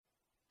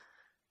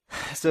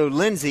So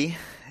Lindsay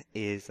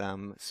is a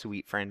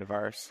sweet friend of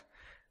ours.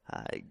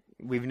 Uh,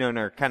 we've known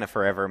her kind of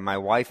forever. My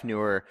wife knew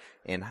her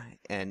and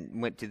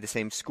went to the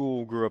same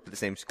school, grew up at the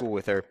same school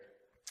with her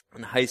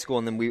in high school,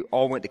 and then we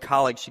all went to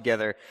college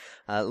together.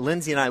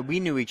 Lindsay and I, we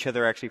knew each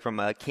other actually from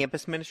a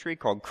campus ministry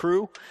called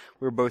Crew.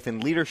 We were both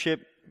in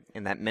leadership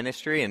in that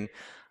ministry,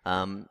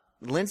 and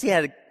Lindsay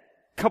had a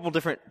couple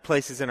different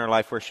places in her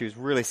life where she was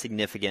really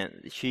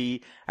significant.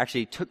 She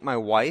actually took my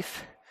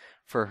wife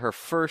for her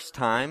first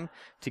time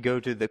to go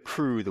to the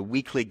Crew, the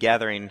weekly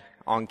gathering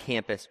on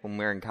campus when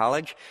we were in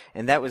college.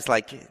 And that was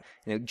like,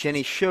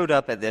 Jenny showed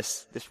up at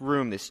this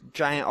room, this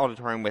giant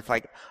auditorium with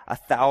like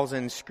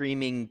 1,000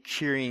 screaming,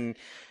 cheering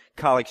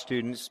college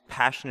students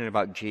passionate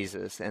about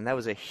Jesus. And that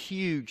was a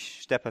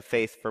huge step of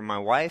faith for my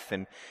wife,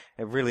 and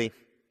it really,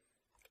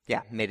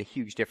 made a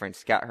huge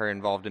difference. Got her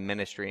involved in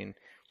ministry, and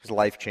it was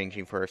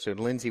life-changing for her. So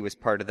Lindsay was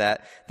part of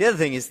that. The other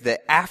thing is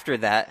that after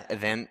that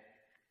event,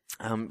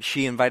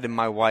 she invited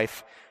my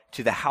wife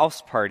to the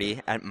house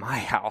party at my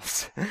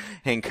house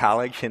in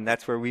college, and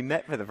that's where we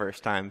met for the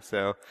first time.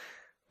 So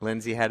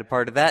Lindsay had a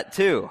part of that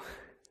too.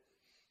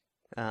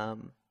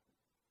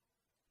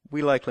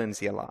 We like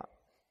Lindsay a lot.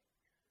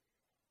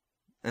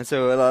 And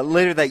so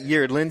later that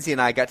year, Lindsay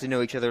and I got to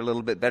know each other a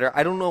little bit better.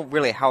 I don't know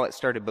really how it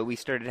started, but we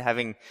started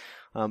having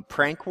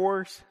prank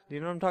wars. Do you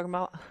know what I'm talking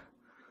about?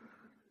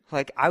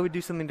 Like, I would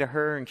do something to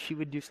her, and she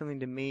would do something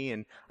to me,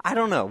 and I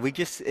don't know.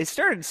 It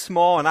started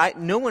small,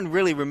 and no one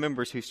really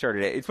remembers who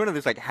started it. It's one of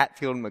those, like,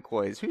 Hatfield and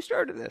McCoys. Who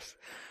started this?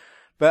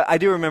 But I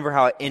do remember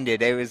how it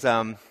ended. It was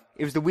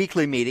the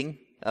weekly meeting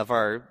of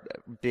our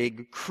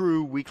big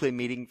Crew weekly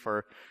meeting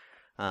for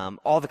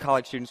all the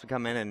college students would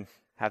come in and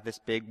have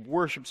this big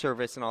worship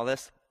service and all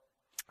this.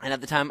 And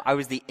at the time, I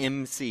was the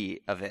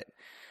MC of it.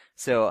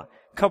 So a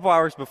couple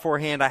hours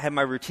beforehand, I had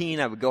my routine.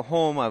 I would go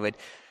home. I would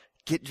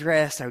get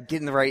dressed, I would get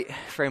in the right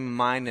frame of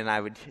mind,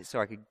 and so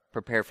I could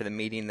prepare for the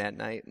meeting that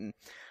night. And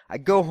I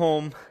go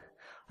home,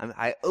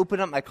 I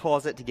open up my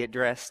closet to get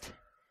dressed,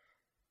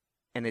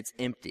 and it's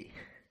empty.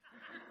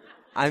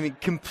 I mean,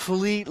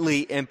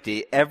 completely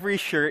empty. Every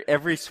shirt,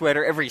 every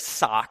sweater, every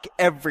sock,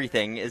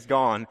 everything is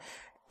gone.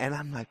 And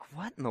I'm like,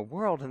 what in the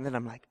world? And then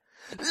I'm like,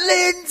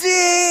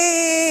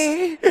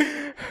 Lindsay!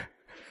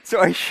 So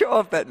I show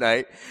up that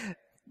night.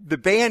 The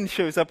band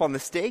shows up on the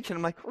stage, and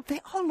I'm like, well, they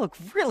all look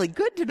really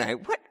good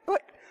tonight. What?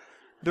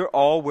 They're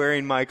all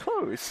wearing my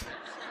clothes.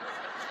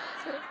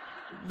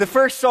 The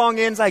first song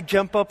ends, I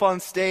jump up on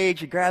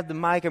stage, I grab the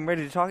mic, I'm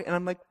ready to talk, and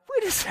I'm like,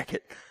 wait a second.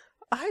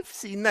 I've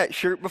seen that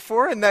shirt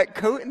before, and that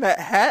coat, and that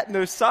hat, and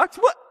those socks.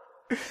 What?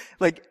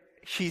 Like,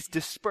 she's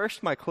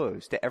dispersed my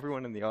clothes to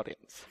everyone in the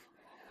audience.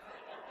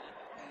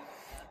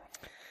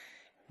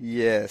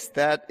 Yes,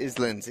 that is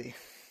Lindsay.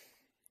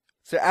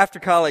 So after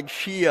college,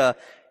 she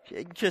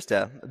just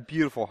a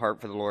beautiful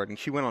heart for the Lord. And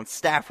she went on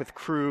staff with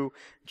Crew.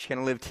 She kind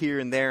of lived here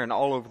and there and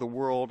all over the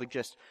world,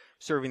 just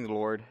serving the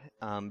Lord,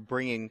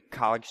 bringing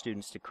college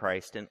students to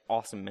Christ. An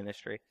awesome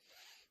ministry.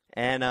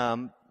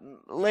 And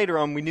later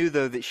on, we knew,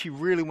 though, that she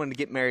really wanted to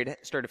get married,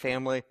 start a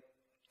family.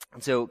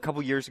 And so a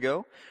couple years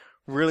ago,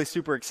 really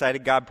super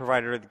excited. God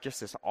provided her just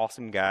this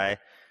awesome guy,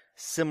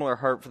 similar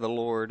heart for the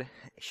Lord.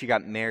 She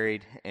got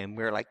married, and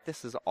we were like,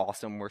 this is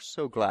awesome. We're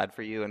so glad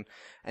for you.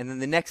 And then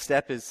the next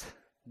step is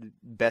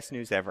best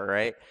news ever,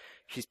 right?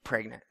 She's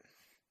pregnant.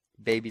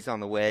 Baby's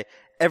on the way.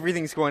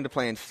 Everything's going to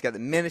plan. She's got the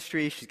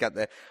ministry. She's got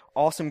the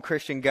awesome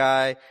Christian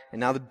guy. And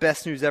now the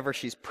best news ever,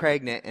 she's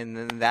pregnant. And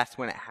then that's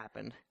when it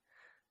happened.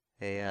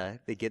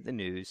 They get the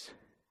news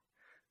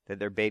that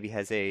their baby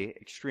has a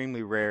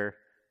extremely rare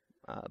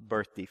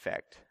birth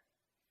defect.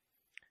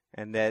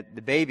 And that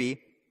the baby,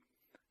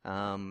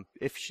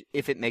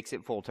 if it makes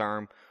it full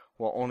term,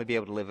 will only be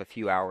able to live a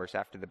few hours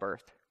after the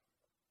birth.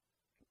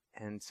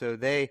 And so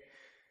they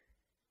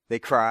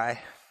cry,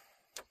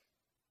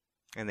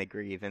 and they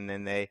grieve, and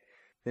then they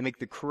make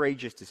the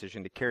courageous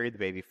decision to carry the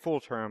baby full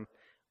term,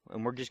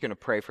 and we're just going to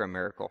pray for a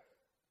miracle.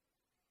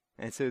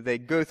 And so they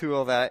go through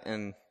all that,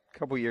 and a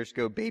couple years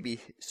ago, baby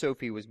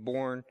Sophie was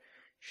born.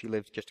 She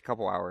lived just a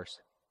couple hours.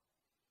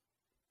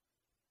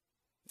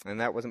 And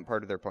that wasn't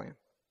part of their plan.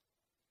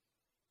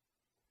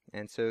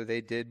 And so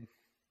they did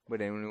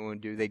what anyone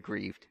would do. They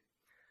grieved.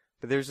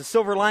 But there's a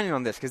silver lining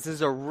on this, because this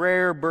is a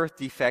rare birth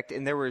defect,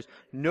 and there was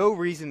no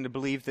reason to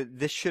believe that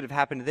this should have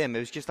happened to them. It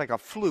was just like a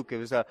fluke. It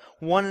was a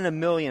 1 in a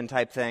million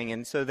type thing.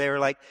 And so they were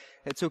like,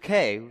 it's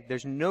okay.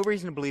 There's no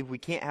reason to believe we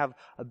can't have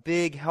a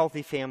big,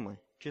 healthy family,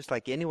 just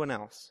like anyone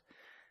else.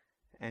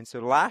 And so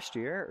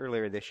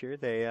earlier this year,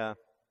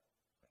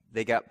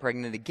 they got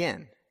pregnant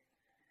again.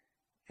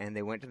 And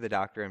they went to the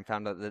doctor and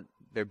found out that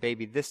their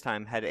baby this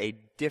time had a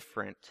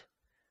different,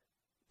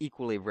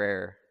 equally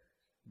rare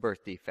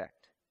birth defect.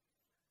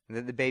 And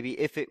that the baby,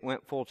 if it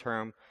went full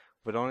term,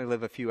 would only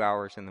live a few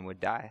hours and then would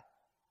die.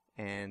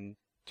 And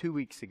 2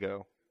 weeks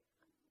ago,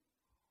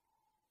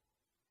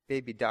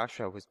 baby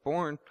Dasha was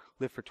born,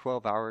 lived for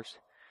 12 hours,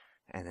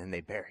 and then they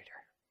buried her.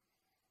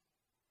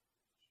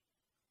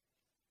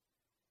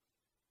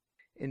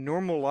 In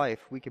normal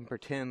life, we can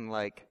pretend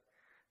like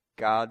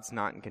God's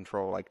not in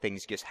control, like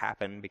things just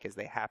happen because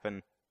they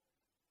happen.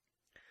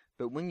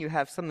 But when you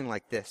have something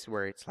like this,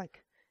 where it's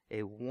like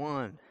a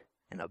 1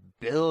 in a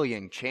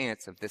billion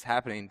chance of this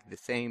happening to the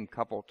same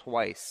couple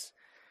twice,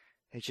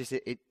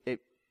 it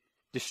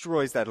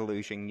destroys that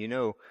illusion. You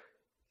know,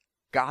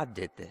 God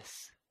did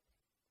this.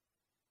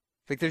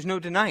 Like, there's no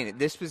denying it.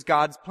 This was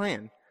God's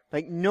plan.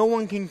 Like, no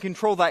one can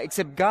control that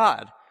except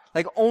God.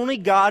 Like, only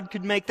God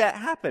could make that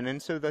happen.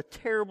 And so the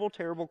terrible,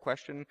 terrible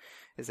question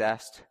is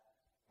asked,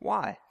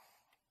 why?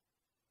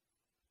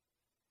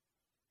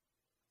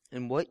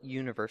 In what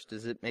universe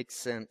does it make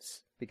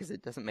sense? Because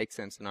it doesn't make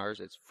sense in ours.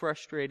 It's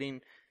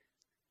frustrating.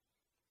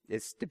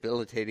 It's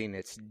debilitating.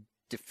 It's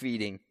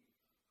defeating.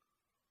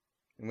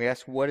 And we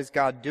ask, what is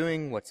God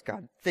doing? What's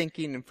God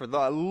thinking? And for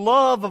the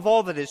love of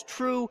all that is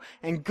true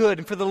and good,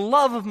 and for the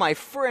love of my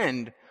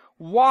friend,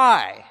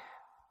 why?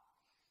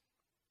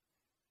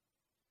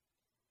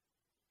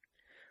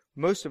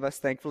 Most of us,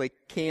 thankfully,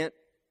 can't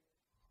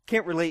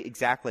relate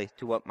exactly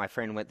to what my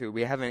friend went through.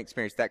 We haven't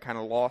experienced that kind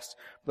of loss,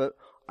 but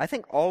I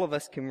think all of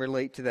us can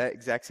relate to that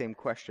exact same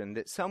question,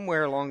 that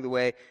somewhere along the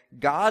way,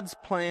 God's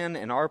plan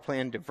and our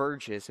plan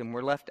diverges, and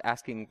we're left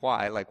asking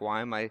why. Like,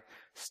 why am I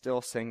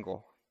still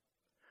single?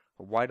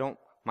 Or why don't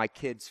my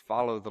kids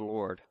follow the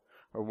Lord?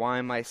 Or why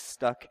am I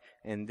stuck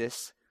in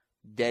this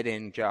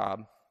dead-end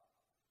job?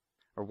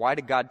 Or why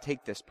did God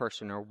take this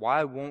person? Or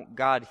why won't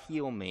God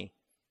heal me?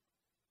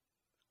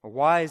 Or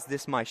why is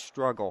this my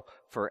struggle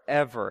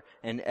forever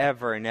and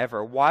ever and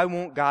ever? Why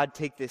won't God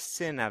take this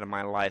sin out of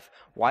my life?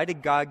 Why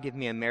did God give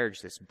me a marriage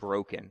that's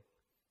broken?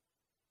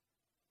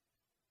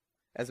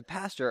 As a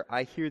pastor,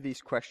 I hear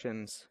these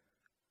questions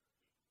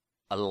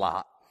a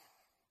lot.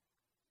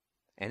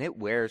 And it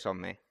wears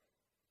on me.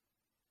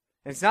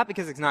 And it's not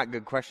because it's not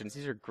good questions.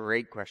 These are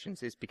great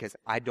questions. It's because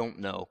I don't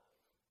know.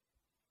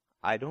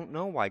 I don't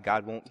know why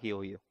God won't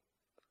heal you.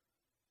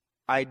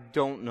 I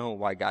don't know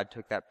why God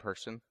took that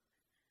person.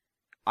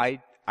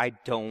 I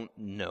don't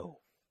know.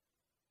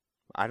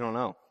 I don't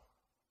know.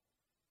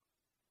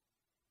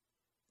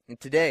 And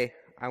today,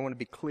 I want to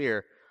be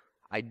clear.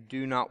 I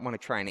do not want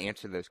to try and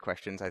answer those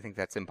questions. I think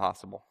that's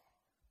impossible.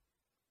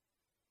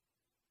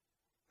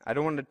 I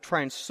don't want to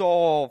try and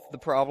solve the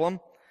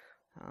problem.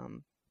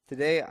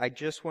 Today, I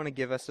just want to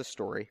give us a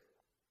story.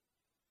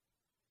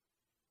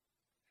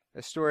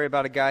 A story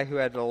about a guy who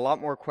had a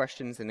lot more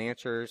questions than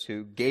answers,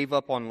 who gave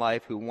up on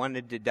life, who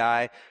wanted to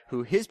die,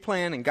 who his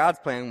plan and God's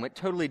plan went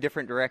totally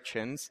different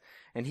directions,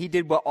 and he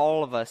did what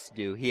all of us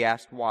do. He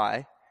asked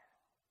why.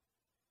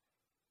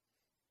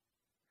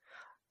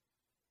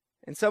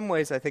 In some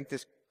ways, I think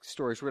this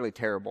story is really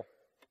terrible.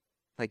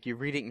 Like, you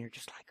read it and you're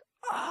just like,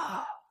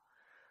 ah.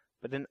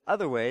 But in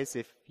other ways,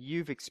 if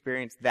you've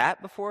experienced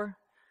that before,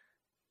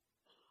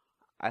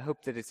 I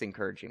hope that it's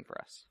encouraging for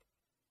us.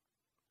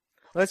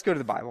 Let's go to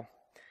the Bible.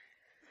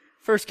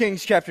 1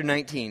 Kings chapter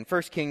 19.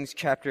 1 Kings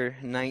chapter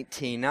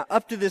 19. Now,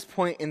 up to this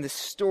point in the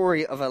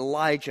story of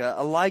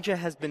Elijah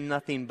has been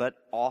nothing but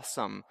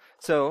awesome.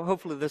 So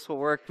hopefully this will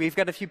work. We've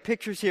got a few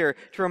pictures here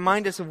to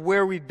remind us of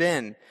where we've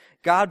been.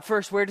 God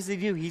first, where does he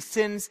do? He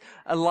sends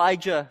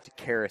Elijah to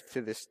Kerith,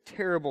 to this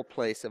terrible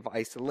place of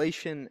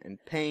isolation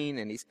and pain,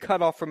 and he's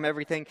cut off from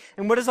everything.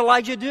 And what does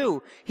Elijah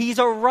do? He's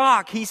a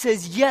rock. He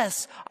says,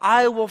 yes,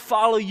 I will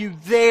follow you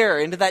there,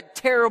 into that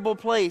terrible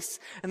place.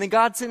 And then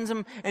God sends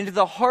him into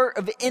the heart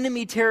of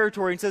enemy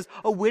territory and says,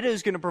 a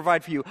widow's going to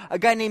provide for you. A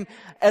guy named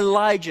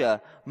Elijah,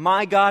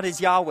 my God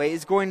is Yahweh,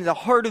 is going to the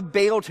heart of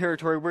Baal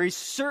territory, where he's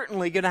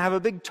certainly going to have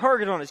a big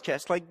target on his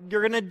chest. Like,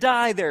 you're going to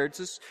die there. It's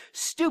a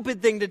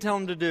stupid thing to tell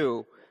him to do.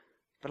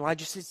 But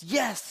Elijah says,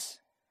 yes.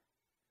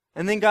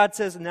 And then God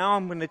says, now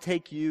I'm going to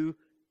take you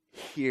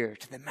here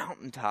to the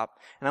mountaintop,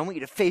 and I want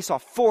you to face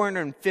off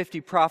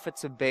 450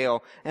 prophets of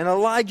Baal. And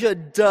Elijah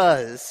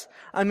does.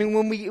 I mean,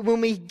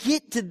 when we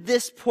get to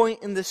this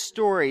point in the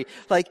story,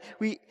 like,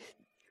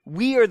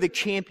 we are the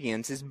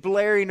champions is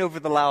blaring over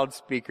the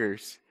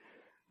loudspeakers.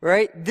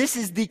 Right? This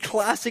is the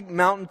classic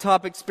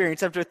mountaintop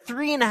experience after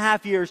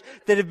 3.5 years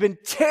that have been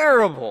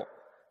terrible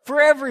for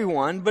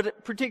everyone,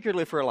 but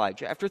particularly for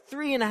Elijah. After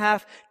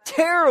 3.5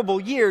 terrible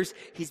years,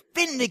 he's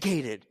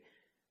vindicated.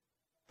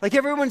 Like,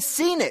 everyone's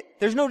seen it.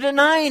 There's no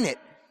denying it.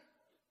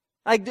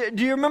 Like,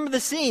 do you remember the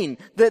scene?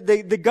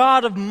 The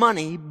god of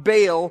money,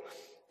 Baal,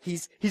 he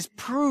just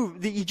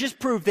proved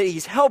that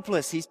he's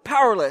helpless, he's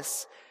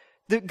powerless.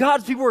 That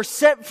God's people are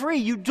set free.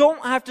 You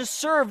don't have to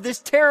serve this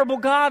terrible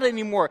God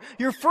anymore.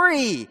 You're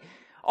free.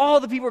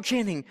 All the people are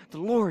chanting, the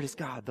Lord is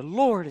God, the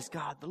Lord is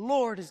God, the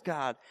Lord is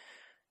God.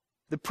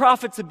 The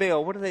prophets of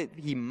Baal, what do they?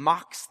 He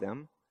mocks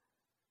them,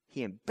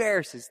 he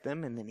embarrasses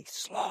them, and then he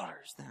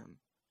slaughters them.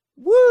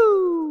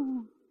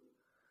 Woo!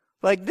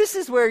 Like, this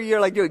is where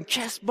you're like doing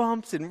chest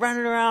bumps and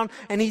running around,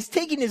 and he's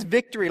taking his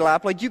victory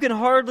lap. Like, you can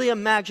hardly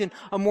imagine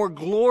a more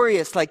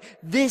glorious, like,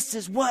 this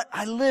is what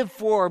I live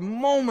for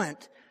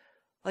moment.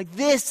 Like,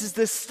 this is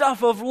the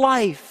stuff of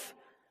life.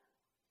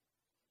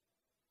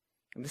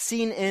 And the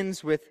scene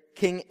ends with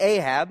King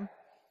Ahab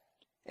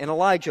and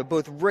Elijah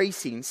both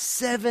racing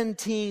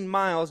 17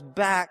 miles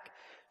back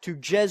to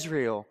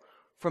Jezreel.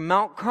 From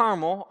Mount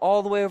Carmel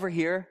all the way over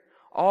here,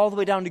 all the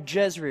way down to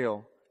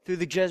Jezreel, through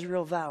the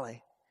Jezreel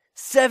Valley.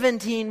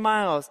 17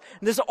 miles.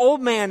 And this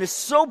old man is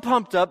so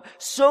pumped up,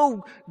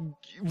 so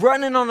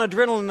running on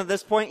adrenaline at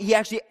this point, he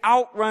actually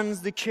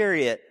outruns the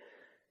chariot.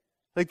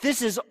 Like,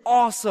 this is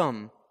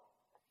awesome.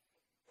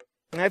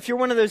 Now, if you're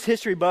one of those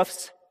history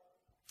buffs,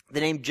 the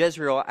name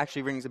Jezreel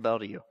actually rings a bell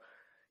to you.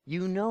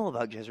 You know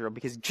about Jezreel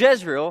because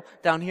Jezreel,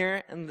 down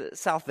here in the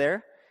south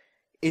there,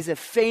 is a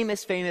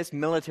famous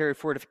military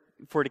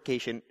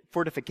fortification.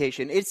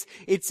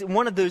 It's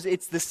one of those,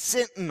 it's the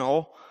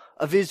sentinel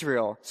of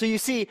Israel. So you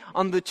see,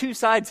 on the two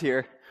sides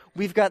here,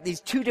 we've got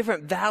these two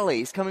different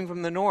valleys coming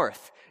from the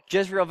north.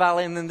 Jezreel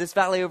Valley and then this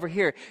valley over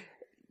here.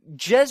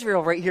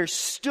 Jezreel right here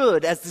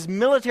stood as this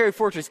military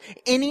fortress.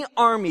 Any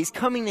armies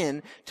coming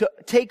in to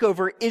take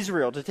over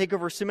Israel, to take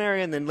over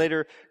Samaria and then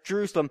later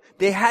Jerusalem,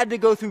 they had to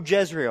go through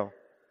Jezreel.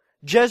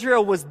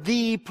 Jezreel was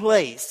the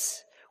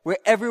place where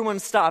everyone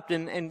stopped.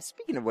 And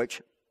speaking of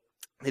which,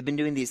 they've been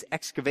doing these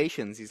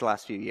excavations these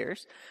last few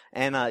years.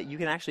 And you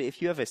can actually,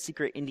 if you have a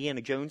secret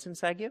Indiana Jones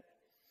inside you,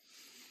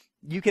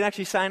 you can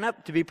actually sign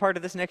up to be part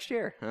of this next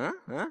year.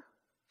 Huh?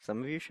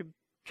 Some of you should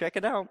check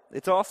it out.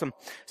 It's awesome.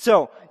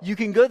 So you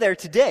can go there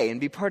today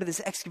and be part of this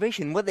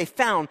excavation. What they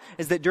found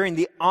is that during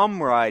the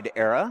Omride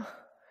era,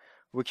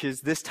 which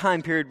is this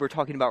time period we're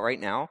talking about right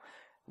now,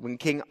 when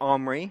King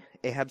Omri,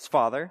 Ahab's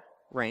father,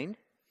 reigned,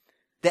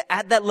 that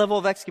at that level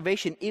of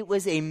excavation, it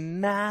was a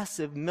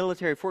massive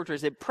military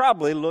fortress. It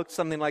probably looked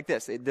something like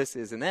this. This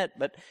isn't it,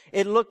 but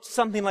it looked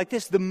something like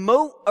this. The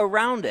moat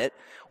around it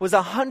was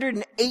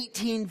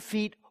 118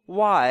 feet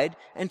wide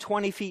and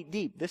 20 feet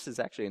deep. This is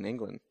actually in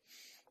England.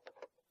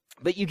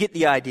 But you get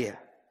the idea.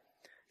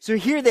 So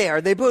here they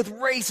are. They both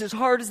race as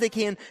hard as they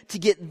can to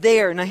get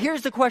there. Now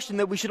here's the question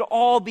that we should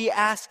all be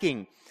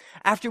asking.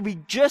 After we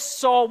just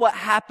saw what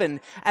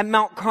happened at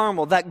Mount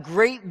Carmel, that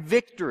great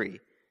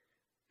victory,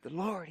 the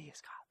Lord, He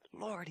is God.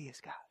 The Lord, He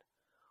is God.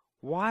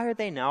 Why are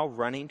they now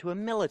running to a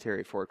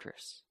military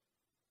fortress?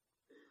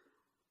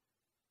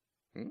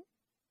 Now,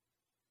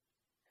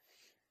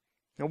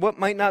 what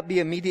might not be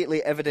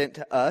immediately evident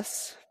to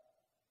us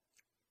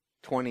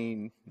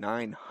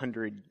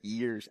 2,900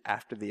 years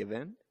after the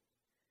event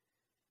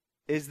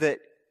is that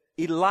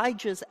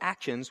Elijah's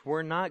actions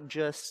were not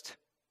just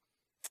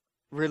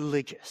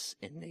religious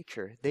in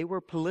nature. They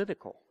were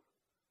political.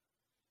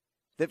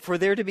 That for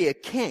there to be a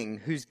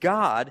king whose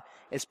God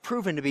is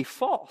proven to be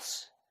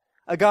false,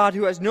 a God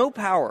who has no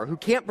power, who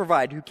can't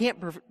provide, who can't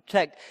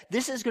protect,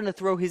 this is going to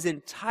throw his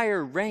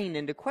entire reign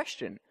into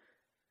question.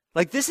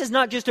 Like, this is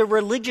not just a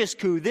religious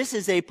coup, this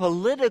is a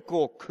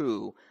political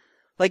coup.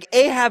 Like,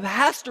 Ahab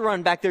has to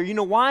run back there. You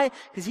know why?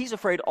 Because he's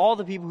afraid all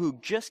the people who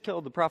just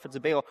killed the prophets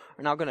of Baal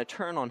are now going to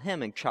turn on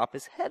him and chop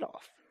his head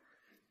off.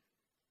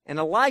 And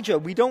Elijah,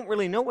 we don't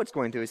really know what's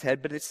going through his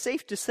head, but it's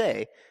safe to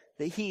say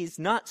that he's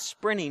not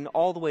sprinting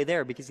all the way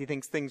there because he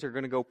thinks things are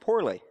going to go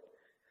poorly.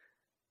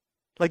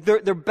 Like,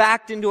 they're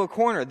backed into a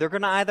corner. They're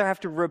going to either have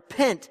to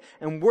repent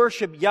and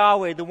worship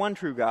Yahweh, the one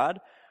true God,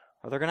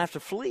 or they're going to have to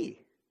flee.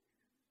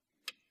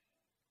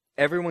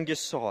 Everyone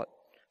just saw it.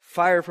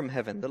 Fire from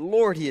heaven. The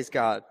Lord, He is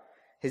God.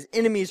 His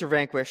enemies are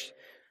vanquished.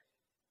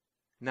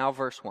 Now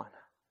verse 1.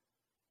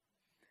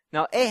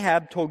 Now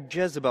Ahab told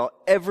Jezebel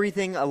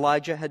everything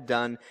Elijah had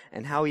done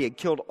and how he had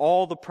killed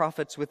all the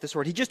prophets with the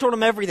sword. He just told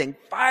him everything.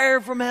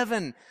 Fire from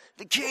heaven,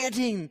 the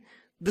chanting,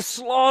 the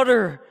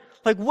slaughter.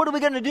 Like, what are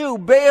we going to do?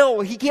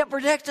 Baal, he can't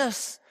protect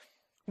us.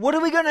 What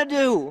are we going to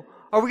do?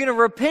 Are we going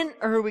to repent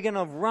or are we going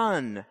to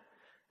run?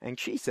 And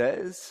she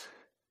says,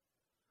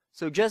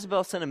 so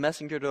Jezebel sent a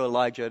messenger to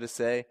Elijah to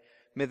say,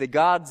 may the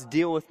gods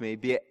deal with me,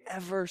 be it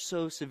ever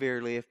so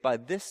severely, if by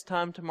this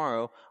time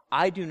tomorrow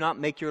I do not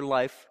make your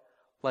life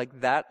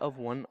like that of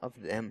one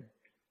of them.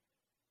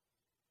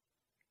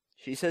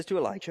 She says to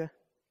Elijah,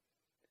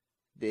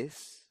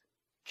 this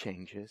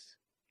changes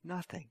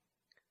nothing.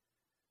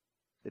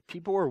 The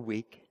people are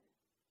weak.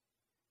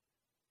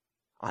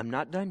 I'm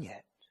not done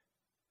yet.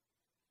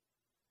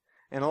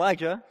 And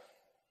Elijah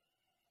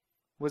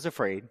was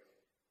afraid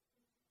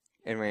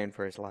and ran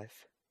for his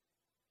life.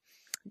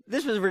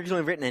 This was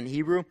originally written in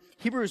Hebrew.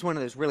 Hebrew is one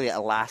of those really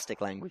elastic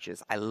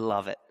languages. I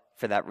love it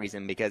for that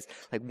reason because,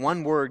 like,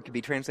 one word could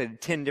be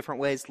translated 10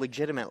 different ways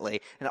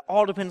legitimately, and it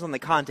all depends on the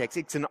context.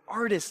 It's an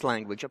artist's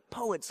language, a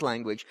poet's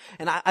language,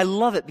 and I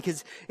love it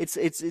because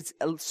it's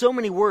so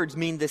many words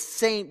mean the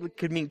same,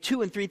 could mean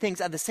 2 and 3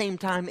 things at the same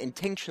time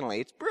intentionally.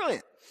 It's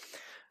brilliant.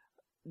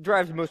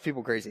 Drives most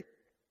people crazy.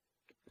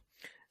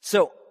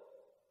 So,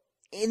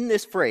 in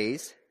this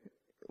phrase,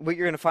 what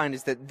you're going to find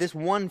is that this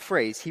one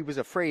phrase, he was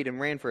afraid and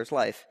ran for his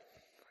life,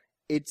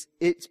 it's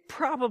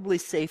probably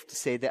safe to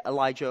say that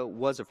Elijah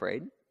was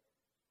afraid.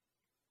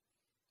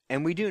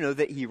 And we do know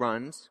that he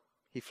runs,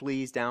 he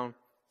flees down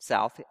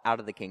south out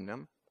of the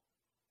kingdom.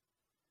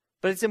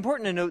 But it's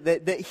important to note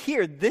that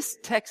here, this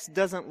text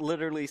doesn't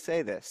literally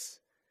say this.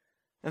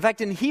 In fact,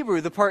 in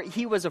Hebrew, the part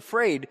he was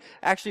afraid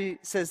actually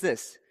says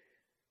this.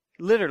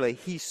 Literally,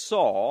 he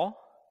saw,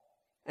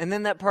 and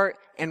then that part,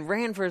 and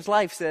ran for his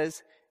life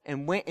says,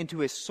 and went into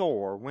his soul,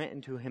 or went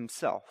into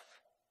himself.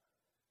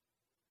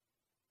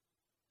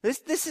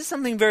 This is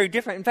something very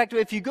different. In fact,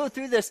 if you go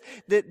through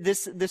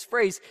this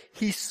phrase,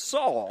 he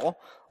saw,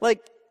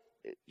 like,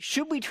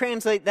 should we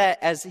translate that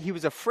as he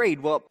was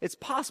afraid? Well, it's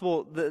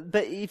possible,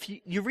 but if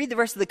you read the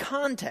rest of the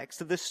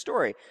context of this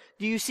story,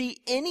 do you see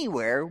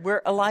anywhere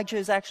where Elijah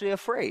is actually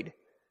afraid?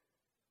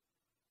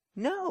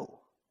 No.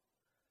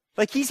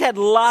 Like, he's had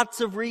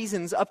lots of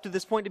reasons up to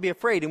this point to be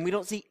afraid, and we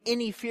don't see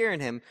any fear in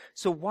him.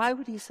 So why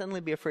would he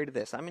suddenly be afraid of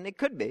this? I mean, it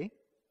could be,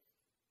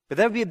 but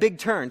that would be a big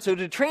turn. So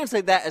to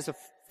translate that as a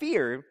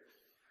fear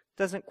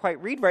doesn't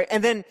quite read right.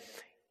 And then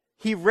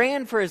he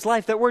ran for his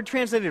life. That word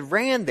translated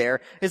ran there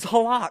is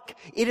halak.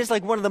 It is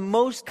like one of the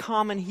most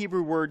common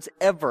Hebrew words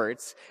ever.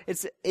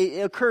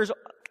 It occurs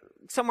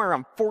somewhere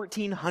around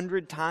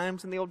 1,400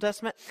 times in the Old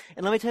Testament.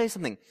 And let me tell you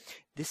something.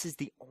 This is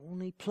the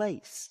only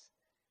place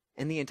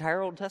in the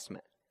entire Old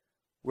Testament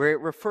where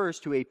it refers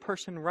to a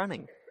person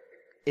running,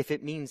 if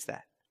it means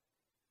that.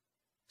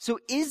 So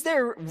is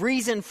there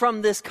reason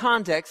from this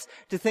context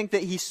to think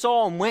that he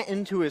saw and went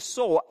into his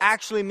soul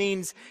actually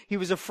means he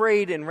was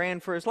afraid and ran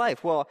for his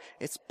life? Well,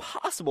 it's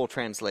possible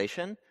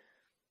translation.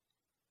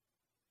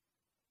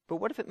 But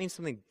what if it means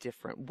something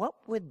different? What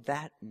would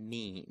that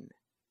mean?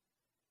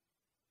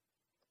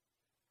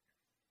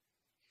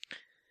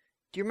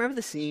 Do you remember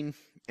the scene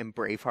in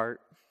Braveheart?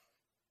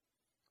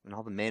 When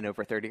all the men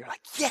over 30 are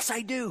like, yes,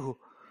 I do.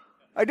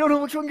 I don't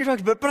know which one you're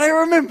talking about, but I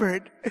remember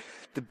it.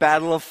 The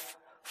Battle of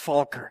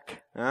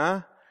Falkirk,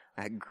 huh?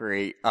 That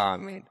great,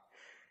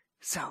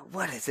 so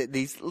what is it?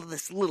 This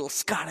little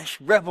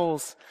Scottish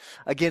rebels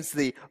against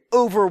the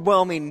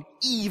overwhelming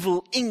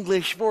evil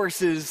English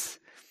forces.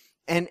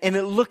 And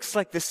it looks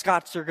like the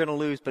Scots are going to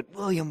lose, but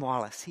William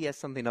Wallace, he has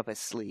something up his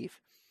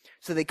sleeve.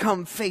 So they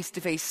come face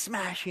to face,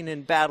 smashing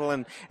in battle,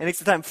 and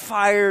next time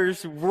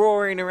fire's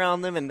roaring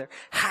around them, and they're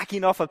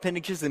hacking off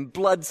appendages and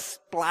blood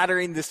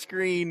splattering the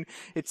screen.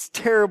 It's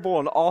terrible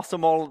and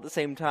awesome all at the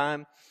same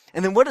time.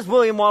 And then what does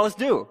William Wallace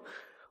do?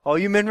 All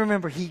you men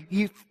remember,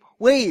 he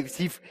waves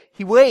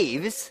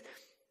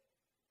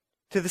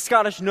to the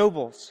Scottish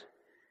nobles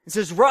and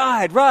says,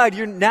 ride,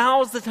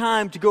 now's the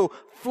time to go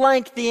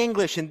flank the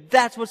English, and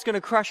that's what's going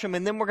to crush them,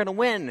 and then we're going to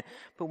win.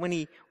 But when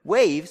he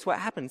waves, what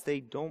happens? They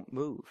don't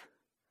move.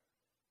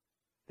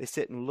 They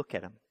sit and look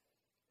at him.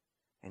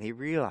 And he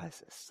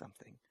realizes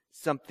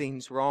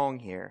something's wrong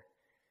here.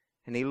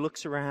 And he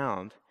looks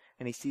around,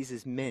 and he sees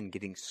his men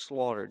getting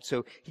slaughtered.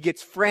 So he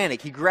gets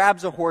frantic. He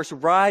grabs a horse,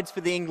 rides for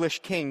the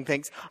English king,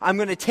 thinks, I'm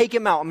going to take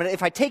him out.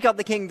 If I take out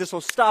the king, this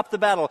will stop the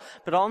battle.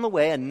 But on the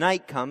way, a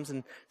knight comes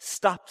and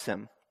stops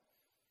him.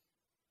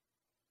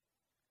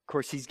 Of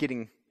course, he's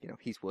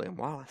William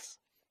Wallace.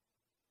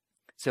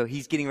 So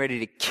he's getting ready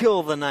to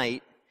kill the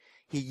knight.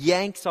 He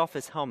yanks off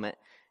his helmet.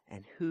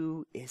 And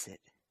who is it?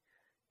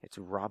 It's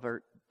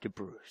Robert de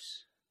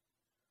Bruce.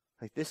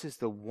 Like, this is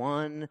the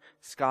one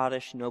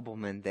Scottish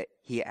nobleman that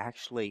he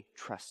actually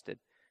trusted.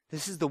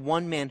 This is the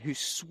one man who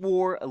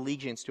swore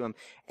allegiance to him.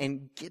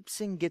 And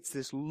Gibson gets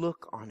this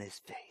look on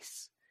his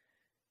face.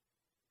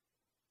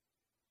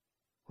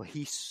 Well,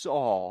 he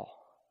saw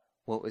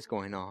what was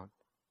going on.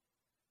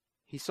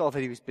 He saw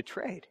that he was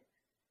betrayed.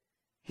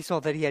 He saw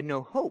that he had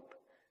no hope.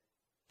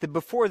 That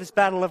before this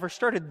battle ever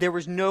started, there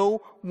was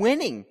no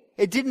winning.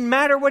 It didn't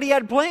matter what he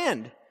had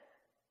planned.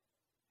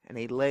 And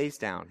he lays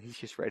down. He's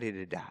just ready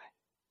to die.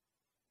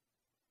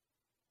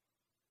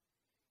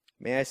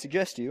 May I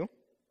suggest to you,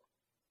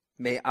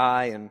 may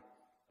I and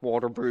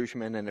Walter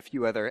Brueggemann and a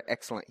few other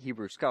excellent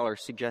Hebrew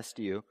scholars suggest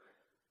to you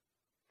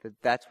that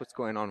that's what's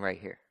going on right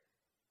here.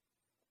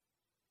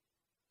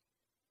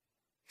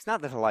 It's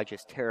not that Elijah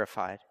is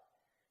terrified.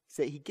 It's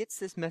that he gets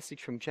this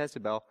message from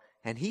Jezebel,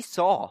 and he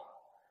saw.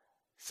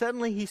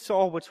 Suddenly he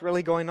saw what's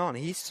really going on.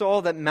 He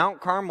saw that Mount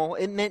Carmel,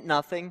 it meant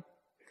nothing.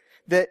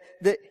 That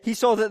he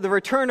saw that the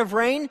return of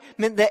rain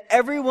meant that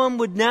everyone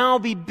would now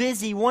be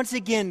busy once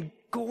again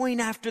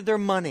going after their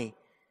money.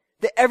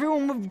 That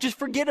everyone would just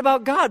forget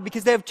about God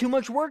because they have too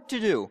much work to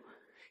do.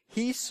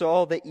 He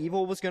saw that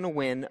evil was going to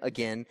win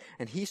again,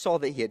 and he saw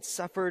that he had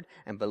suffered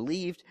and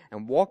believed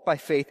and walked by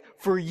faith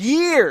for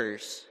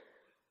years.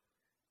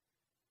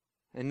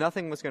 And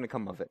nothing was going to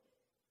come of it.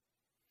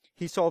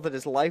 He saw that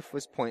his life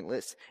was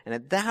pointless. And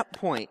at that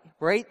point,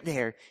 right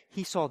there,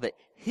 he saw that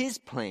his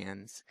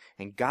plans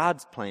and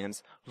God's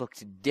plans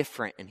looked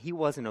different, and he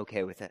wasn't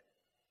okay with it.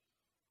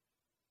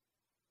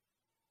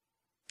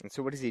 And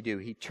so what does he do?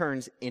 He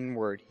turns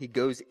inward. He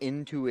goes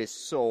into his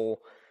soul.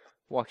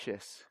 Watch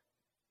this.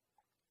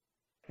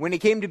 When he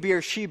came to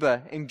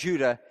Beersheba in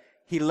Judah,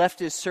 he left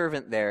his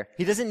servant there.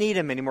 He doesn't need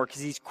him anymore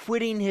because he's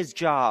quitting his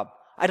job.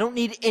 I don't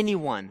need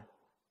anyone.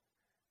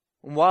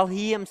 And while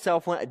he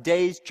himself went a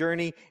day's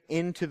journey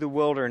into the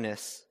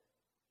wilderness,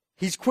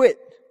 he's quit.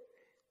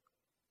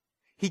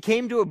 He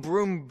came to a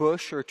broom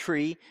bush or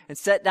tree and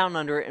sat down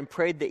under it and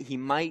prayed that he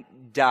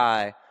might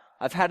die.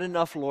 I've had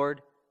enough,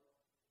 Lord.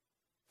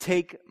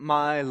 Take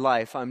my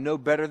life. I'm no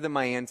better than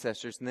my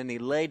ancestors. And then he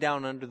lay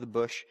down under the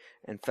bush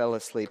and fell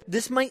asleep.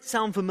 This might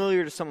sound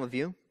familiar to some of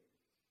you.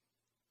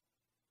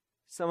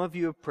 Some of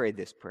you have prayed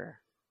this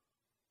prayer.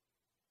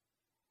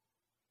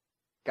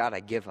 God, I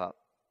give up.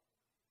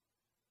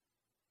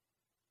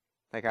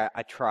 Like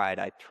I tried,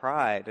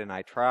 and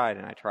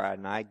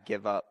I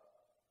give up.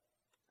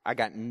 I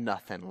got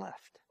nothing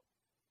left.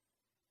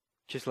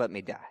 Just let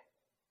me die.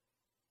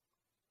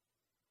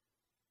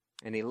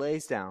 And he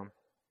lays down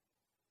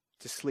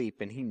to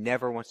sleep, and he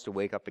never wants to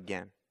wake up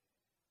again.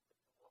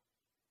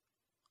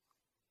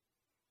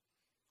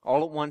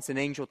 All at once, an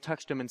angel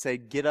touched him and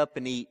said, "Get up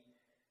and eat."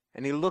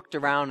 And he looked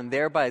around, and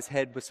there by his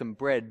head was some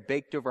bread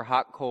baked over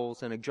hot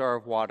coals and a jar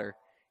of water.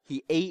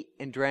 He ate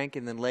and drank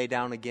and then lay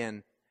down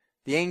again.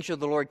 The angel of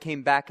the Lord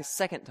came back a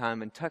second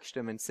time and touched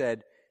him and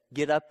said,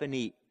 "Get up and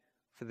eat,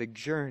 for the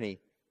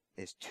journey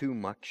is too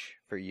much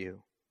for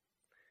you."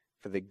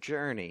 For the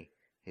journey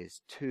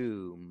is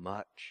too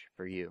much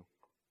for you.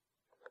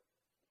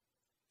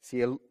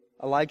 See,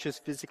 Elijah's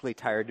physically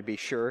tired, to be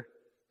sure,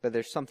 but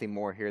there's something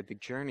more here. The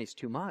journey's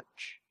too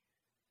much.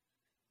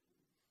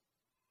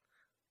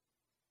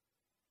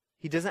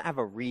 He doesn't have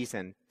a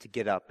reason to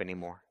get up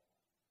anymore.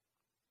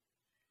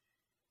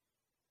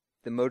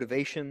 The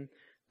motivation,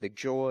 the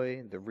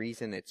joy, the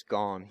reason, it's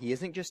gone. He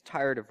isn't just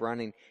tired of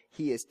running,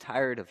 he is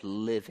tired of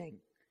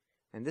living.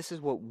 And this is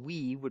what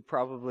we would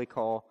probably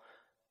call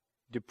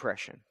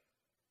depression.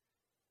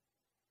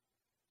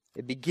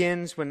 It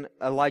begins when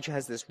Elijah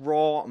has this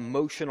raw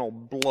emotional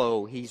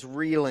blow. He's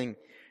reeling,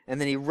 and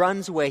then he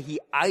runs away. He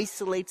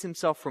isolates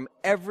himself from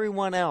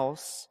everyone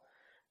else,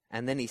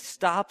 and then he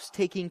stops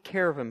taking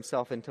care of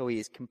himself until he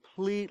is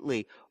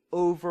completely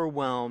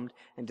overwhelmed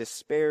and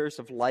despairs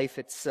of life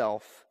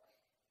itself.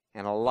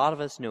 And a lot of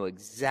us know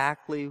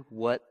exactly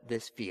what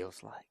this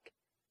feels like.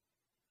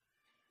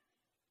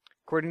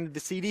 According to the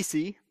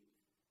CDC,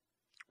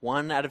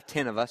 1 out of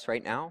 10 of us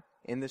right now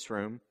in this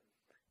room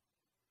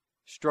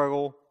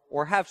struggle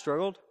or have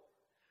struggled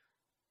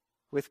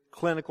with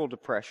clinical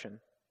depression.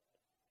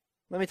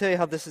 Let me tell you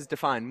how this is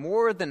defined.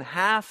 More than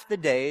half the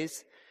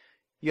days,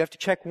 you have to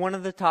check one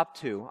of the top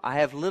two. I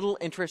have little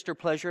interest or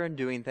pleasure in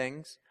doing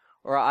things,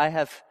 or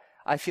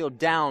I feel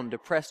down,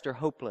 depressed, or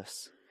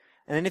hopeless.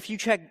 And then if you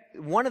check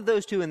one of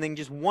those two and then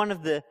just one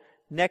of the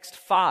next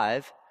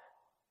 5,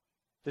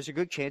 there's a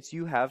good chance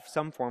you have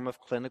some form of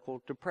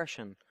clinical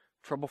depression,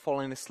 trouble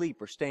falling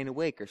asleep or staying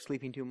awake or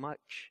sleeping too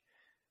much,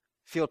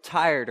 feel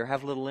tired or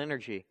have little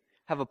energy,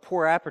 have a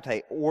poor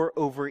appetite or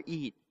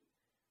overeat,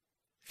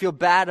 feel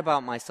bad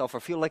about myself or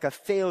feel like a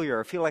failure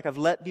or feel like I've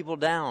let people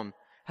down,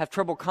 have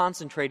trouble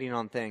concentrating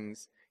on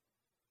things,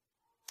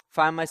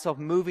 find myself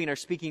moving or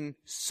speaking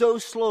so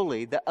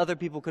slowly that other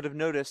people could have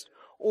noticed,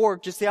 or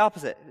just the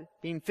opposite,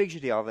 being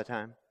fidgety all the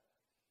time.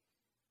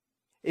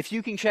 If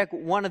you can check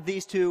one of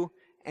these 2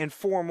 and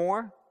 4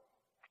 more,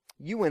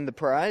 you win the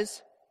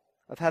prize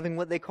of having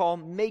what they call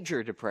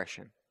major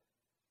depression.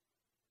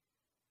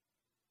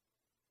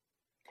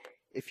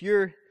 If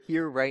you're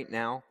here right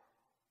now,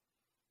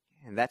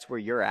 and that's where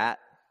you're at,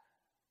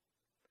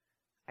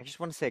 I just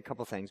want to say a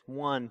couple things.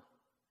 1,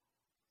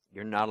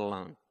 you're not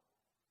alone.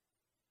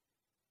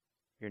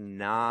 You're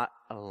not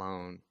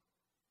alone.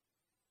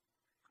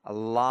 A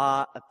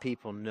lot of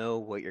people know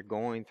what you're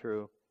going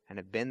through and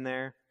have been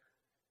there.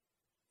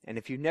 And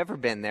if you've never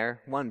been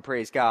there, 1,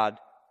 praise God.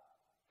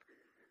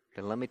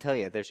 But let me tell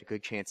you, there's a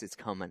good chance it's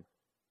coming.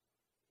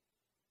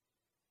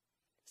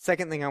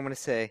 Second thing I want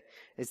to say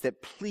is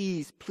that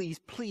please, please,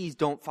 please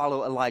don't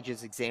follow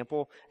Elijah's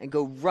example and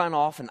go run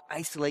off and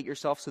isolate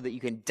yourself so that you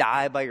can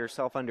die by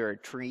yourself under a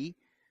tree.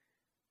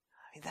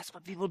 I mean, that's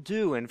what people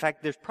do. In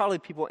fact, there's probably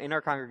people in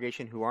our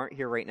congregation who aren't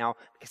here right now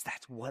because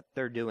that's what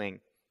they're doing.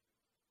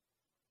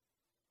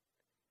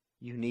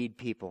 You need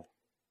people.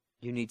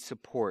 You need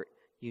support.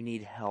 You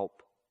need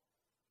help.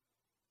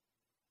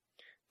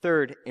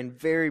 Third, and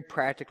very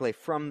practically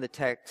from the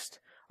text,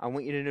 I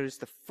want you to notice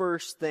the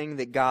first thing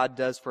that God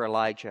does for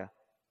Elijah.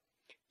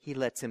 He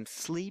lets him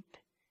sleep,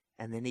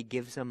 and then he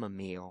gives him a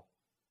meal.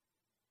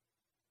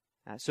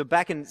 So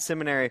back in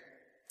seminary,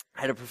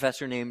 I had a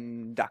professor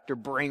named Dr.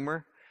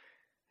 Bramer,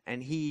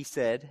 and he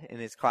said in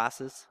his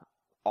classes,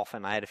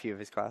 often I had a few of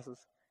his classes,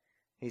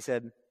 he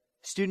said,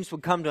 students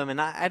would come to him, and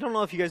I don't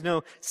know if you guys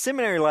know,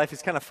 seminary life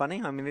is kind of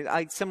funny. I mean,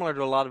 similar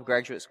to a lot of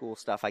graduate school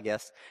stuff, I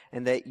guess,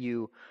 and that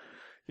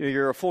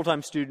you're a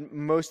full-time student.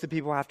 Most of the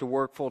people have to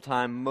work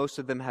full-time. Most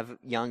of them have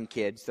young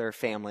kids, their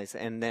families,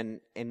 and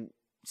then in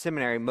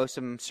seminary, most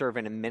of them serve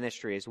in a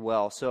ministry as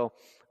well. So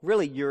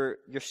really, you're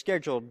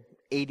scheduled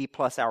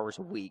 80-plus hours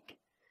a week,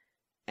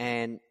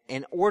 and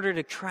in order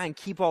to try and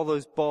keep all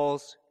those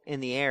balls in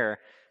the air,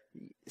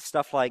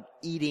 stuff like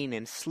eating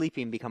and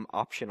sleeping become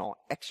optional.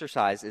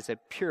 Exercise is a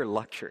pure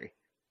luxury.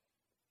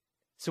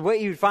 So what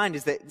you'd find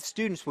is that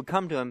students would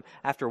come to him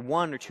after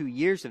 1 or 2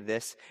 years of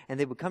this, and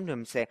they would come to him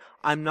and say,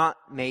 I'm not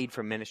made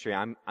for ministry.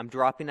 I'm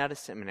dropping out of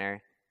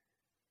seminary.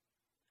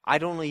 I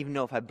don't even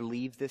know if I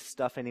believe this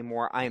stuff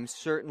anymore. I am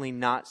certainly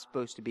not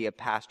supposed to be a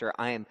pastor.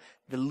 I am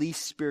the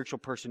least spiritual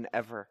person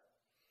ever.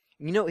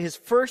 You know, his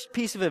first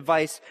piece of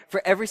advice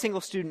for every single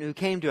student who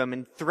came to him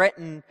and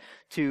threatened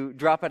to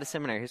drop out of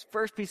seminary, his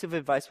first piece of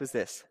advice was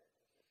this.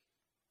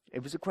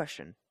 It was a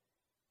question.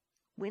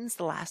 When's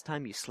the last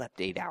time you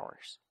slept 8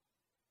 hours?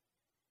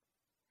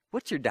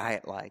 What's your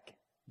diet like?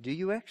 Do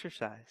you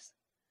exercise?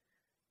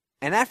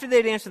 And after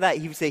they'd answer that,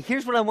 he would say,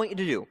 here's what I want you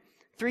to do.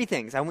 3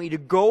 things. I want you to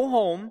go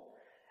home,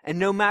 and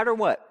no matter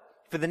what,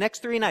 for the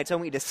next 3 nights, I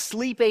want you to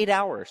sleep 8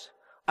 hours.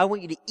 I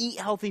want you to eat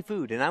healthy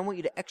food, and I want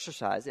you to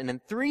exercise. And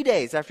in 3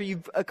 days, after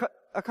you've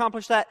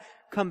accomplished that,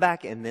 come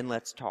back, and then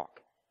let's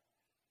talk.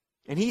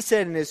 And he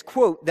said in his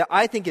quote that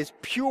I think is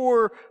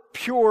pure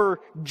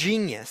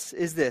genius,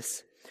 is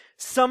this: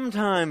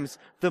 sometimes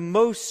the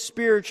most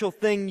spiritual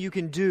thing you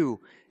can do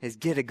is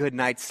get a good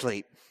night's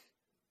sleep.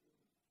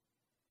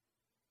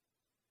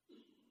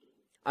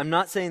 I'm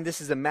not saying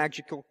this is a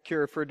magical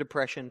cure for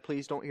depression.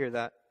 Please don't hear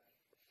that.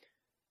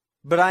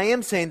 But I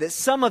am saying that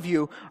some of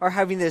you are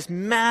having this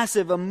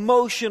massive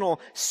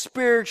emotional,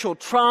 spiritual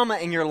trauma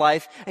in your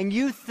life, and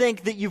you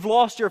think that you've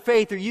lost your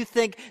faith, or you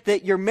think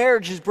that your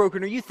marriage is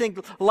broken, or you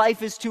think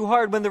life is too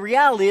hard, when the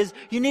reality is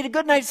you need a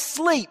good night's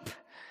sleep.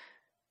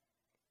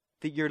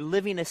 That you're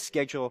living a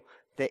schedule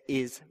that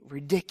is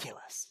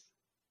ridiculous.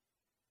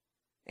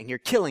 And you're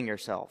killing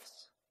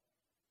yourselves.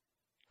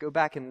 Go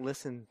back and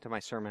listen to my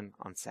sermon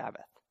on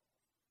Sabbath.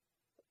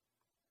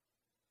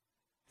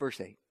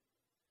 Verse 8.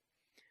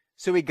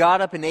 So he got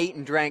up and ate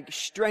and drank,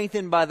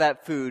 strengthened by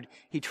that food.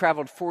 He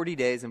traveled 40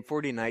 days and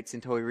 40 nights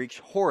until he reached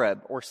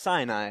Horeb, or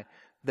Sinai,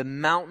 the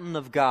mountain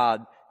of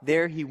God.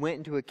 There he went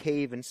into a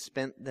cave and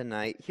spent the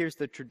night. Here's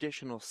the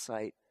traditional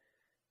site.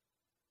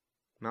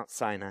 Mount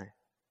Sinai.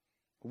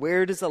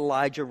 Where does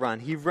Elijah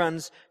run? He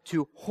runs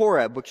to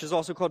Horeb, which is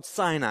also called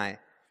Sinai.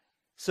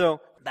 So,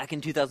 back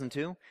in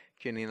 2002,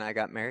 Jenny and I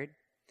got married,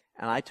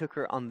 and I took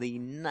her on the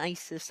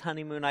nicest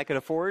honeymoon I could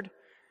afford,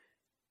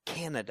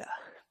 Canada.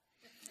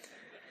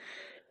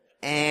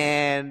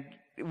 And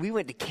we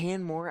went to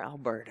Canmore,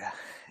 Alberta.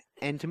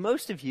 And to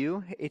most of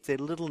you, it's a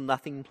little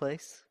nothing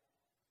place.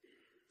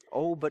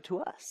 Oh, but to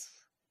us,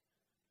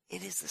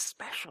 it is a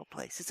special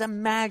place. It's a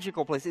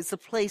magical place. It's a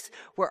place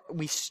where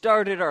we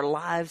started our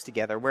lives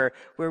together, where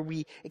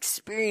we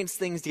experienced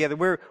things together,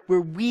 where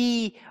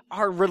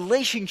our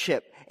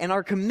relationship and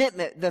our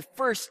commitment, the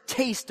first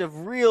taste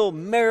of real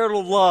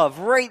marital love,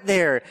 right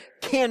there,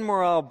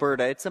 Canmore,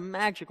 Alberta. It's a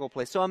magical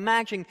place. So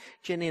imagine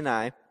Jenny and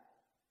I,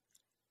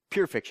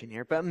 pure fiction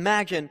here, but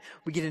imagine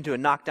we get into a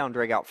knockdown,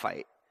 drag-out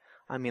fight.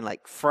 I mean,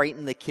 like,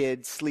 frighten the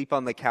kids, sleep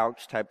on the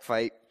couch type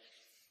fight.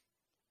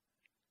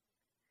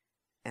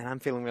 And I'm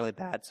feeling really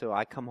bad, so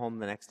I come home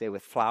the next day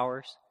with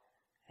flowers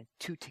and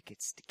 2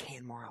 tickets to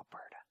Canmore,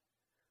 Alberta.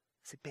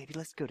 I said, baby,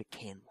 let's go to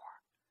Canmore.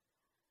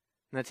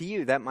 Now, to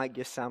you, that might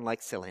just sound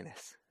like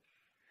silliness.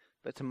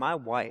 But to my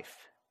wife,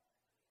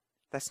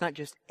 that's not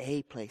just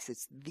a place,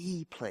 it's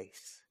the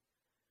place.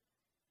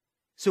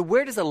 So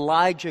where does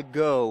Elijah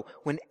go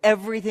when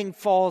everything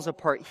falls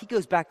apart? He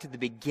goes back to the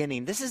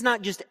beginning. This is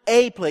not just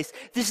a place.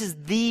 This is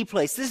the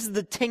place. This is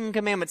the 10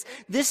 Commandments.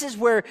 This is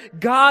where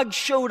God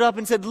showed up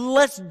and said,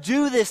 let's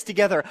do this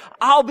together.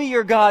 I'll be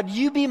your God.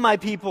 You be my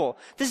people.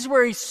 This is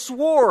where he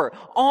swore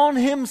on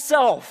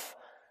himself.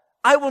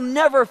 I will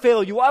never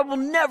fail you. I will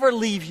never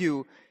leave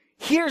you.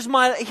 Here's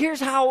what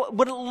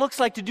it looks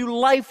like to do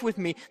life with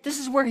me. This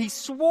is where he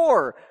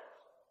swore.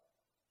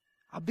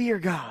 I'll be your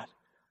God.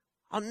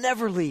 I'll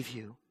never leave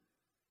you.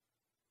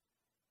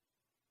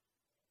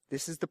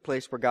 This is the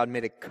place where God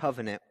made a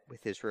covenant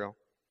with Israel,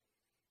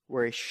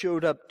 where he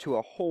showed up to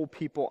a whole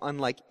people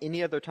unlike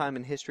any other time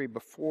in history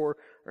before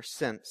or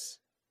since.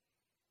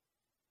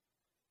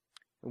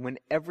 And when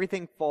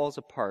everything falls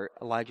apart,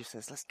 Elijah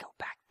says, let's go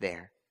back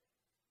there.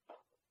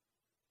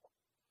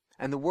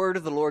 And the word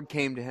of the Lord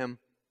came to him.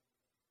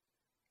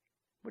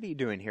 What are you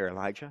doing here,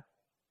 Elijah?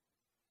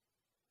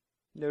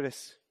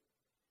 Notice,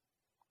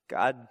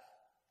 God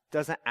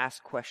doesn't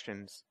ask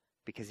questions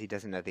because he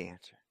doesn't know the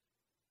answer.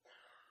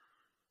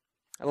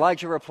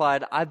 Elijah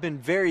replied, I've been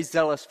very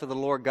zealous for the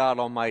Lord God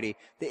Almighty.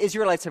 The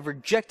Israelites have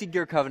rejected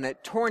your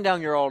covenant, torn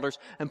down your altars,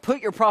 and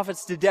put your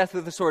prophets to death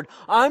with the sword.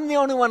 I'm the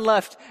only one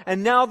left,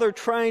 and now they're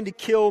trying to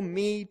kill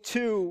me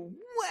too.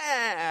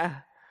 Wah!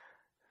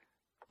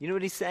 You know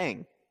what he's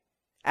saying?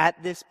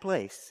 At this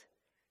place,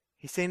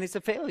 he's saying it's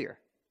a failure.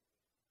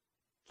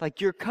 Like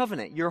your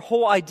covenant, your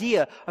whole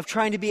idea of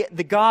trying to be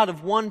the God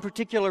of one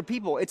particular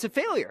people, it's a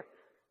failure.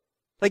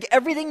 Like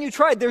everything you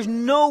tried, there's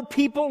no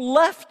people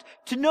left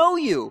to know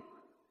you.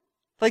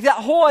 Like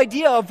that whole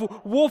idea of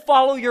we'll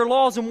follow your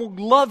laws and we'll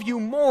love you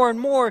more and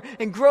more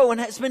and grow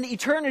and spend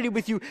eternity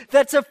with you,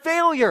 that's a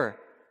failure.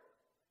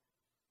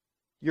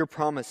 Your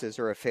promises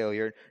are a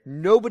failure.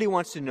 Nobody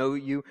wants to know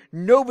you.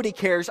 Nobody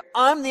cares.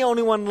 I'm the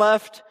only one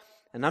left,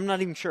 and I'm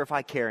not even sure if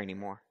I care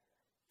anymore.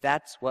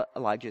 That's what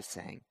Elijah is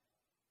saying.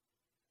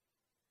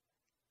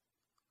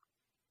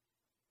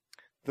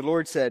 The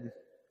Lord said,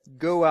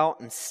 go out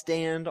and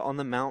stand on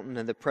the mountain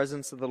in the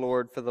presence of the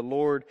Lord, for the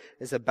Lord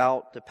is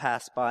about to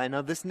pass by.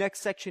 Now, this next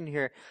section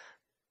here,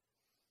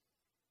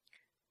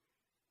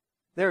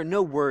 there are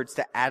no words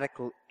to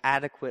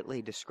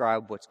adequately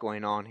describe what's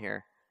going on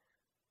here.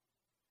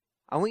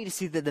 I want you to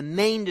see that the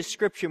main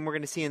description we're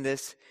going to see in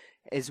this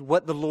is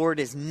what the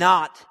Lord is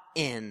not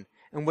in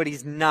and what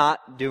he's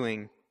not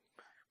doing.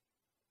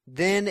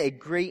 Then a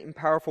great and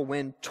powerful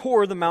wind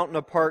tore the mountain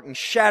apart and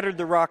shattered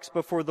the rocks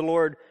before the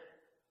Lord.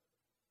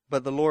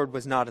 but the Lord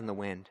was not in the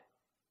wind.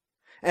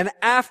 And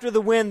after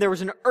the wind there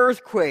was an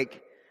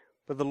earthquake,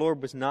 but the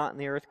Lord was not in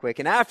the earthquake.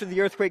 And after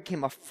the earthquake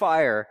came a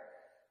fire,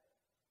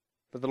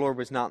 but the Lord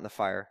was not in the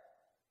fire.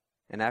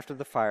 And after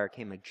the fire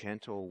came a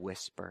gentle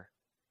whisper.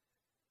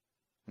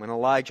 When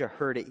Elijah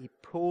heard it, he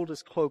pulled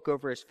his cloak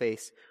over his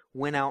face,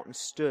 went out and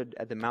stood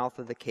at the mouth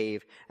of the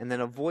cave. And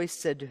then a voice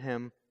said to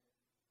him,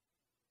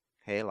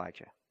 "Hey,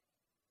 Elijah,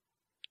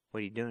 what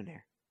are you doing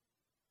here?"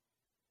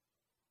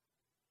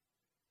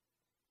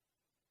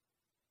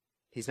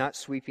 He's not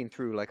sweeping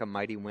through like a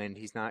mighty wind.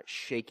 He's not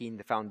shaking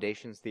the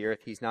foundations of the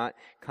earth. He's not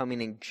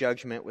coming in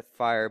judgment with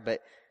fire,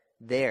 but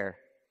there,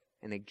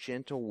 in a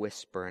gentle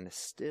whisper, in a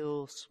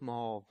still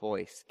small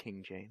voice,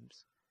 King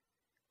James.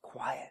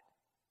 Quiet,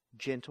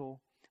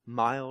 gentle,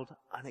 mild,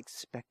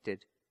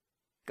 unexpected.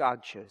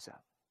 God shows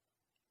up.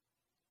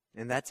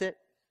 And that's it.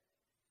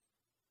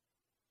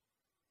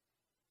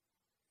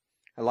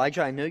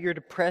 Elijah, I know you're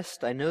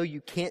depressed. I know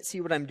you can't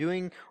see what I'm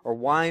doing or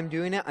why I'm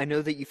doing it. I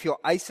know that you feel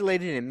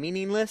isolated and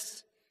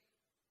meaningless.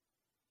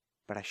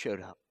 But I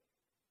showed up.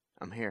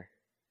 I'm here.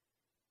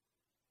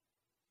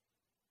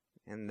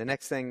 And the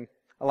next thing,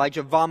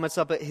 Elijah vomits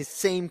up his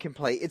same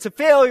complaint. It's a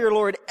failure,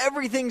 Lord.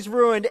 Everything's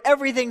ruined.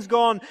 Everything's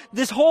gone.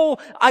 This whole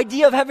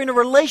idea of having a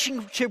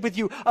relationship with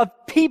you, of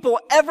people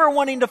ever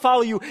wanting to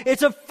follow you,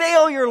 it's a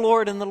failure,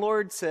 Lord. And the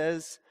Lord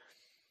says,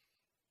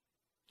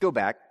 go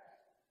back.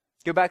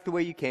 Go back the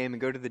way you came and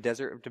go to the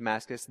desert of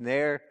Damascus. And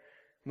there,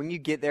 when you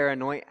get there,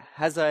 anoint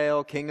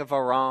Hazael, king of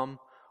Aram.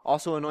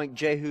 Also anoint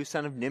Jehu,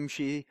 son of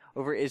Nimshi,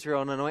 over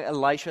Israel. And anoint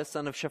Elisha,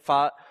 son of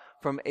Shaphat,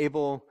 from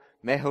Abel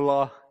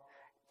Meholah,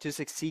 to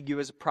succeed you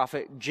as a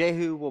prophet.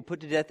 Jehu will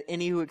put to death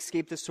any who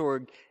escape the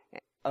sword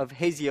of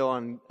Hazael.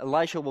 And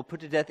Elisha will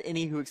put to death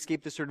any who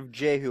escape the sword of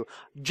Jehu.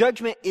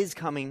 Judgment is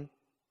coming.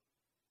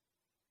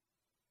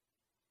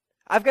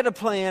 I've got a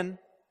plan.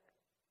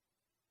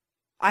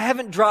 I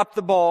haven't dropped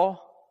the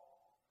ball.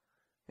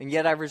 And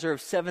yet I've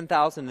reserved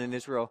 7,000 in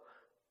Israel,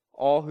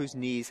 all whose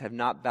knees have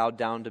not bowed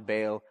down to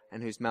Baal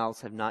and whose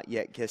mouths have not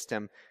yet kissed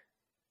him.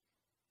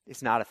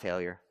 It's not a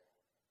failure.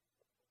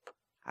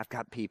 I've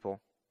got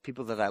people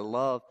that I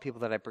love,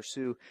 people that I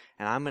pursue,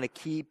 and I'm going to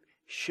keep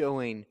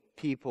showing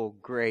people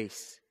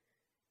grace.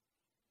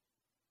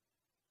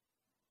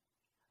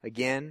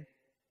 Again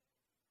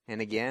and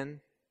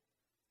again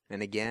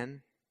and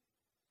again.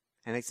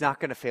 And it's not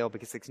going to fail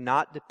because it's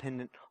not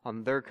dependent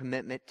on their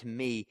commitment to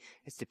me.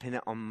 It's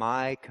dependent on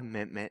my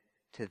commitment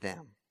to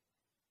them.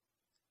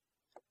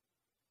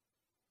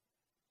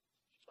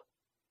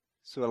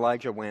 So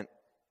Elijah went.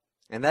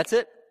 And that's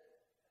it.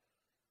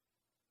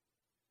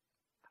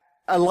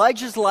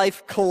 Elijah's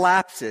life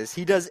collapses.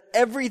 He does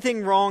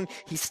everything wrong.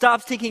 He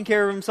stops taking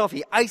care of himself.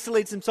 He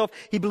isolates himself.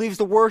 He believes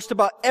the worst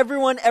about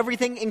everyone,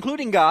 everything,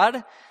 including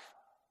God.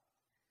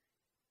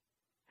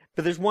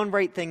 But there's one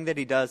right thing that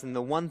he does, and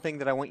the one thing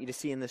that I want you to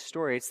see in this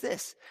story, it's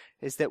this,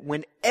 is that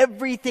when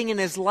everything in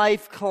his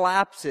life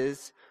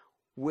collapses,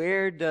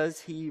 where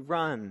does he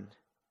run?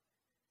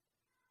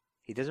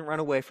 He doesn't run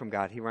away from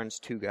God. He runs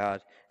to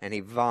God, and he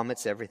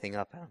vomits everything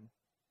up at him.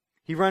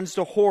 He runs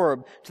to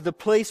Horeb, to the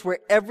place where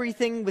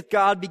everything with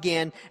God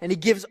began, and he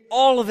gives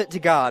all of it to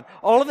God.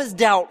 All of his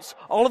doubts,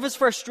 all of his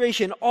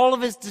frustration, all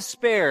of his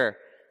despair.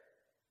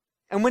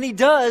 And when he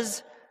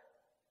does,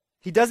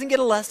 he doesn't get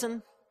a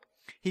lesson.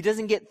 He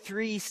doesn't get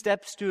 3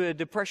 steps to a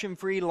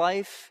depression-free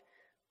life.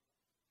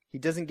 He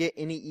doesn't get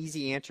any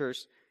easy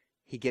answers.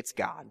 He gets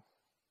God.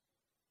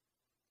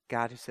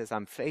 God who says,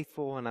 I'm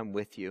faithful and I'm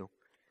with you,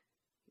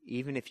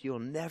 even if you'll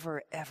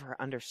never, ever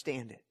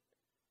understand it.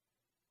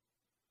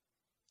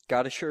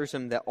 God assures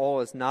him that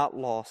all is not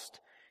lost.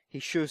 He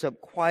shows up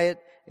quiet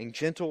and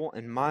gentle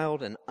and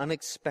mild and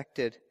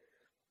unexpected.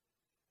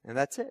 And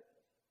that's it.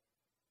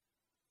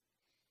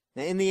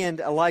 Now, in the end,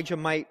 Elijah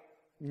might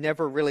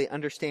never really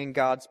understand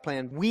God's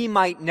plan. We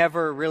might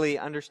never really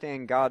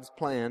understand God's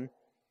plan.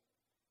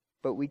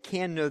 But we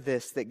can know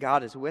this, that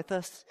God is with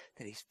us,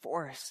 that he's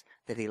for us,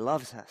 that he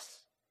loves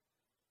us.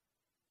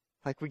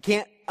 Like we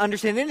can't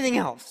understand anything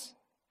else.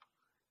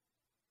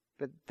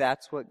 But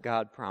that's what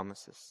God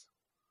promises.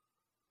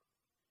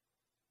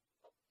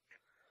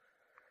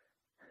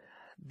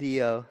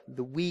 The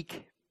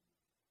week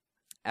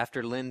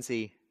after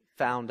Lindsay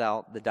found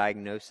out the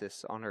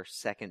diagnosis on her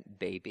second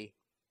baby,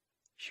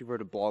 she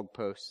wrote a blog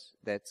post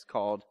that's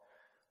called,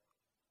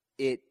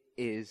 "It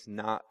is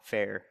not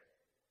fair."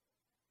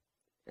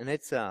 And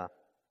it's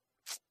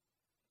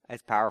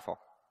powerful.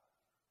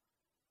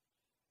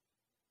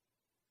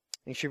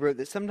 And she wrote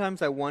that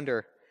sometimes I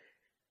wonder,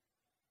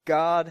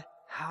 God,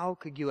 how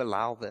could you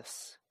allow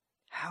this?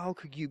 How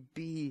could you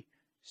be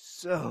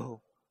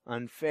so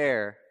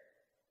unfair?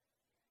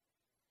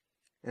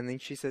 And then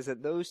she says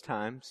at those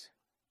times,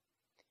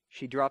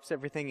 she drops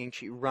everything and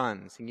she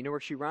runs. And you know where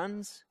she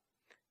runs?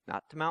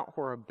 Not to Mount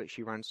Horeb, but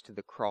she runs to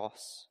the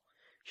cross.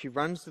 She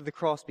runs to the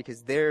cross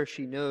because there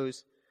she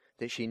knows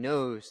that she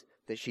knows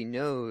that she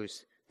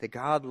knows that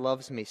God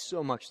loves me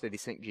so much that he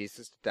sent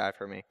Jesus to die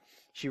for me.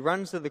 She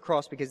runs to the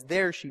cross because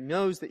there she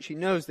knows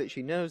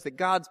that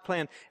God's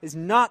plan is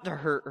not to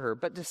hurt her,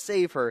 but to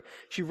save her.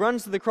 She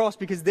runs to the cross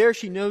because there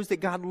she knows that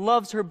God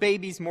loves her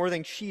babies more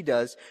than she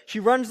does. She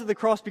runs to the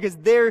cross because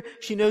there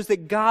she knows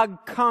that God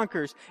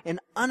conquers in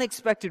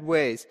unexpected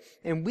ways,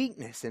 in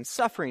weakness, in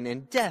suffering,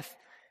 in death,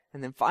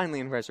 and then finally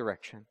in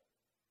resurrection.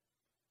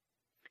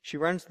 She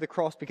runs to the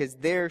cross because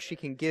there she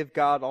can give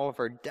God all of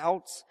her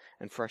doubts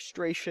and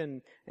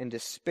frustration and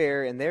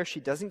despair, and there she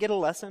doesn't get a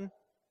lesson.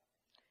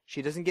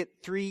 She doesn't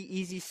get 3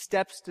 easy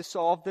steps to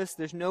solve this.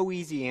 There's no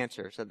easy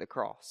answers at the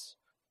cross.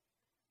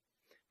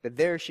 But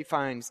there she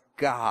finds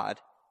God,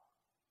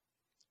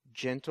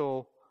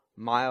 gentle,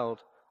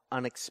 mild,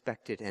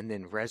 unexpected, and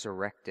then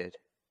resurrected.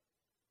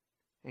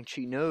 And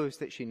she knows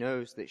that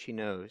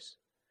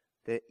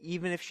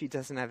even if she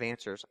doesn't have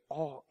answers,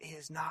 all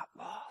is not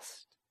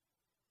lost.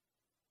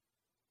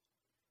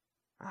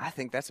 I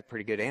think that's a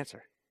pretty good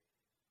answer.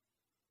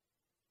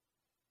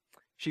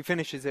 She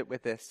finishes it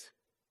with this.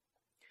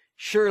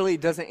 Surely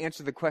it doesn't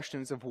answer the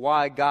questions of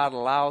why God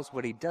allows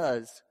what he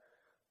does,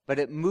 but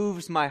it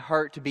moves my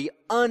heart to be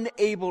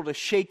unable to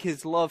shake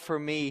his love for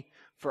me,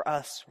 for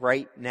us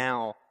right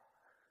now.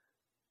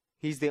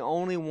 He's the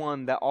only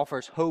one that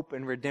offers hope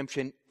and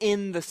redemption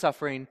in the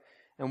suffering,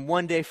 and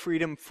one day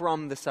freedom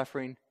from the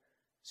suffering.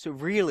 So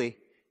really,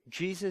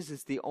 Jesus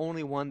is the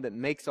only one that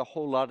makes a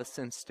whole lot of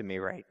sense to me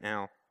right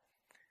now.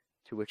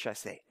 To which I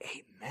say,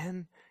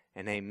 amen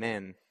and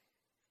amen.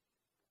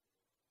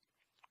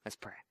 Let's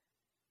pray.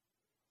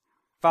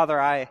 Father,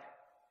 I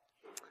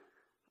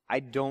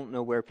don't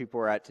know where people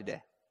are at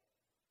today,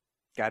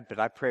 God, but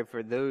I pray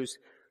for those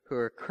who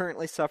are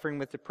currently suffering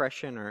with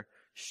depression or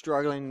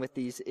struggling with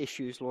these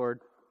issues,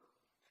 Lord,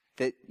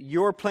 that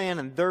your plan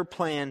and their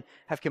plan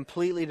have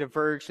completely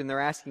diverged and they're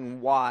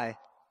asking why.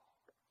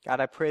 God,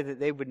 I pray that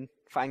they would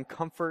find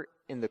comfort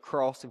in the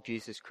cross of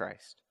Jesus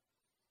Christ.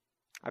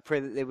 I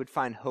pray that they would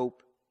find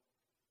hope.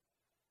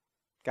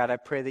 God, I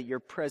pray that your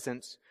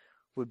presence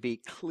would be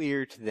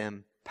clear to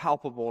them,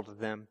 palpable to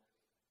them.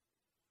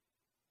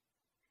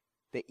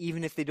 That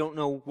even if they don't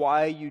know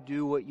why you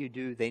do what you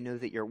do, they know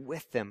that you're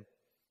with them.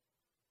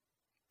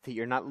 That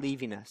you're not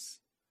leaving us.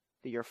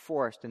 That you're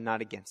for us and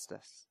not against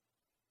us.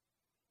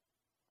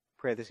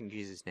 Pray this in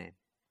Jesus' name.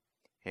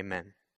 Amen.